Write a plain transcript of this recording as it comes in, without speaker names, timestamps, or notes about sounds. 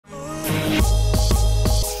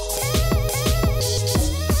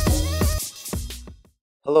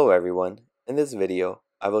Hello everyone, in this video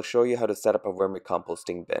I will show you how to set up a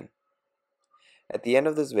vermicomposting bin. At the end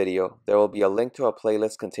of this video there will be a link to a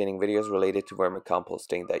playlist containing videos related to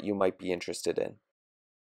vermicomposting that you might be interested in.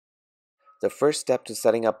 The first step to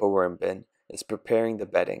setting up a worm bin is preparing the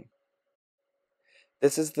bedding.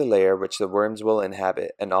 This is the layer which the worms will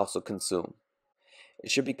inhabit and also consume. It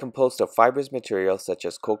should be composed of fibrous materials such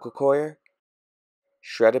as coco coir,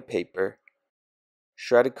 shredded paper,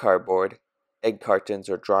 shredded cardboard, egg cartons,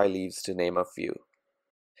 or dry leaves, to name a few.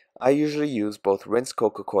 I usually use both rinsed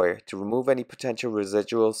coco coir to remove any potential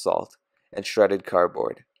residual salt and shredded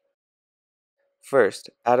cardboard. First,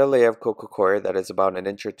 add a layer of coco coir that is about an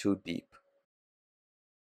inch or two deep.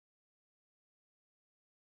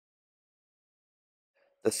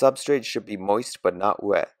 The substrate should be moist but not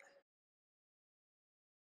wet.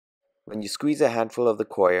 When you squeeze a handful of the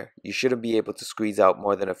coir, you shouldn't be able to squeeze out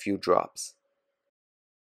more than a few drops.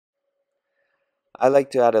 I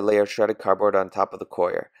like to add a layer of shredded cardboard on top of the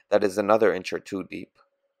coir that is another inch or two deep.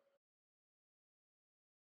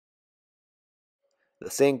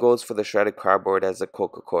 The same goes for the shredded cardboard as the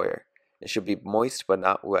coco coir. It should be moist but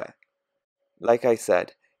not wet. Like I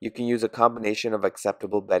said, you can use a combination of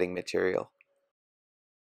acceptable bedding material.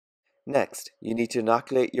 Next, you need to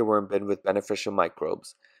inoculate your worm bin with beneficial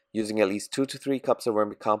microbes, using at least 2 to 3 cups of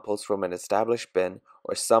vermicompost from an established bin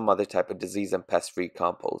or some other type of disease and pest-free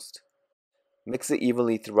compost. Mix it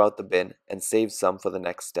evenly throughout the bin and save some for the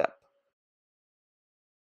next step.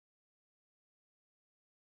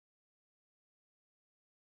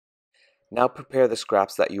 Now prepare the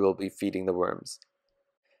scraps that you will be feeding the worms.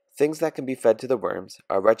 Things that can be fed to the worms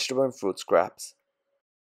are vegetable and fruit scraps,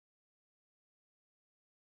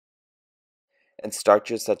 and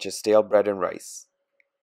starches such as stale bread and rice.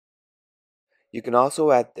 You can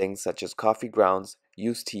also add things such as coffee grounds,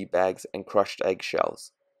 used tea bags, and crushed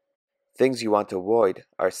eggshells. Things you want to avoid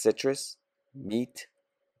are citrus, meat,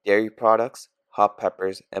 dairy products, hot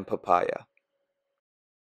peppers, and papaya.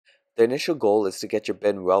 The initial goal is to get your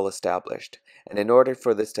bin well established, and in order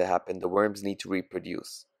for this to happen, the worms need to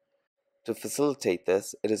reproduce. To facilitate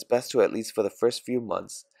this, it is best to, at least for the first few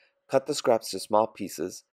months, cut the scraps to small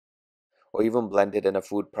pieces, or even blend it in a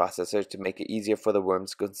food processor to make it easier for the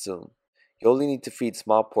worms to consume. You only need to feed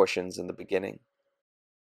small portions in the beginning.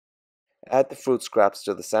 Add the fruit scraps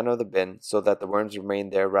to the center of the bin so that the worms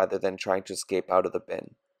remain there rather than trying to escape out of the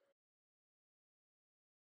bin.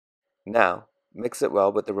 Now, mix it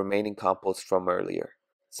well with the remaining compost from earlier.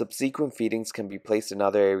 Subsequent feedings can be placed in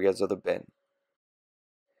other areas of the bin.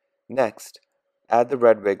 Next, add the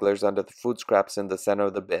red wigglers under the food scraps in the center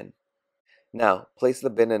of the bin. Now, place the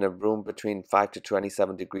bin in a room between 5 to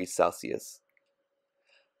 27 degrees Celsius.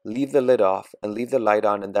 Leave the lid off and leave the light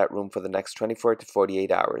on in that room for the next 24 to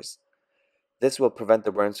 48 hours. This will prevent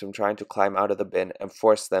the worms from trying to climb out of the bin and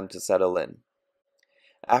force them to settle in.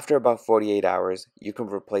 After about 48 hours, you can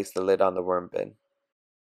replace the lid on the worm bin.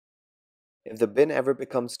 If the bin ever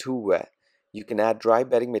becomes too wet, you can add dry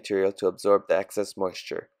bedding material to absorb the excess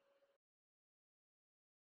moisture.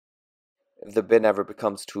 If the bin ever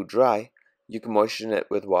becomes too dry, you can moisten it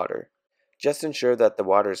with water. Just ensure that the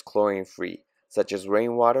water is chlorine-free, such as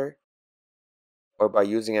rainwater, or by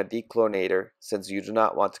using a dechlorinator, since you do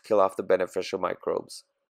not want to kill off the beneficial microbes.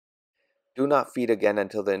 Do not feed again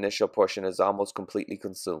until the initial portion is almost completely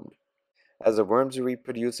consumed. As the worms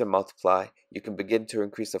reproduce and multiply, you can begin to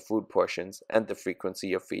increase the food portions and the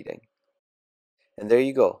frequency of feeding. And there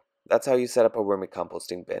you go. That's how you set up a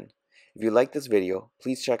vermicomposting bin. If you like this video,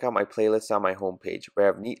 please check out my playlist on my homepage where I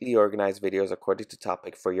have neatly organized videos according to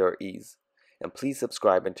topic for your ease. And please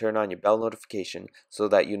subscribe and turn on your bell notification so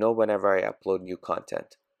that you know whenever I upload new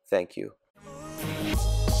content. Thank you.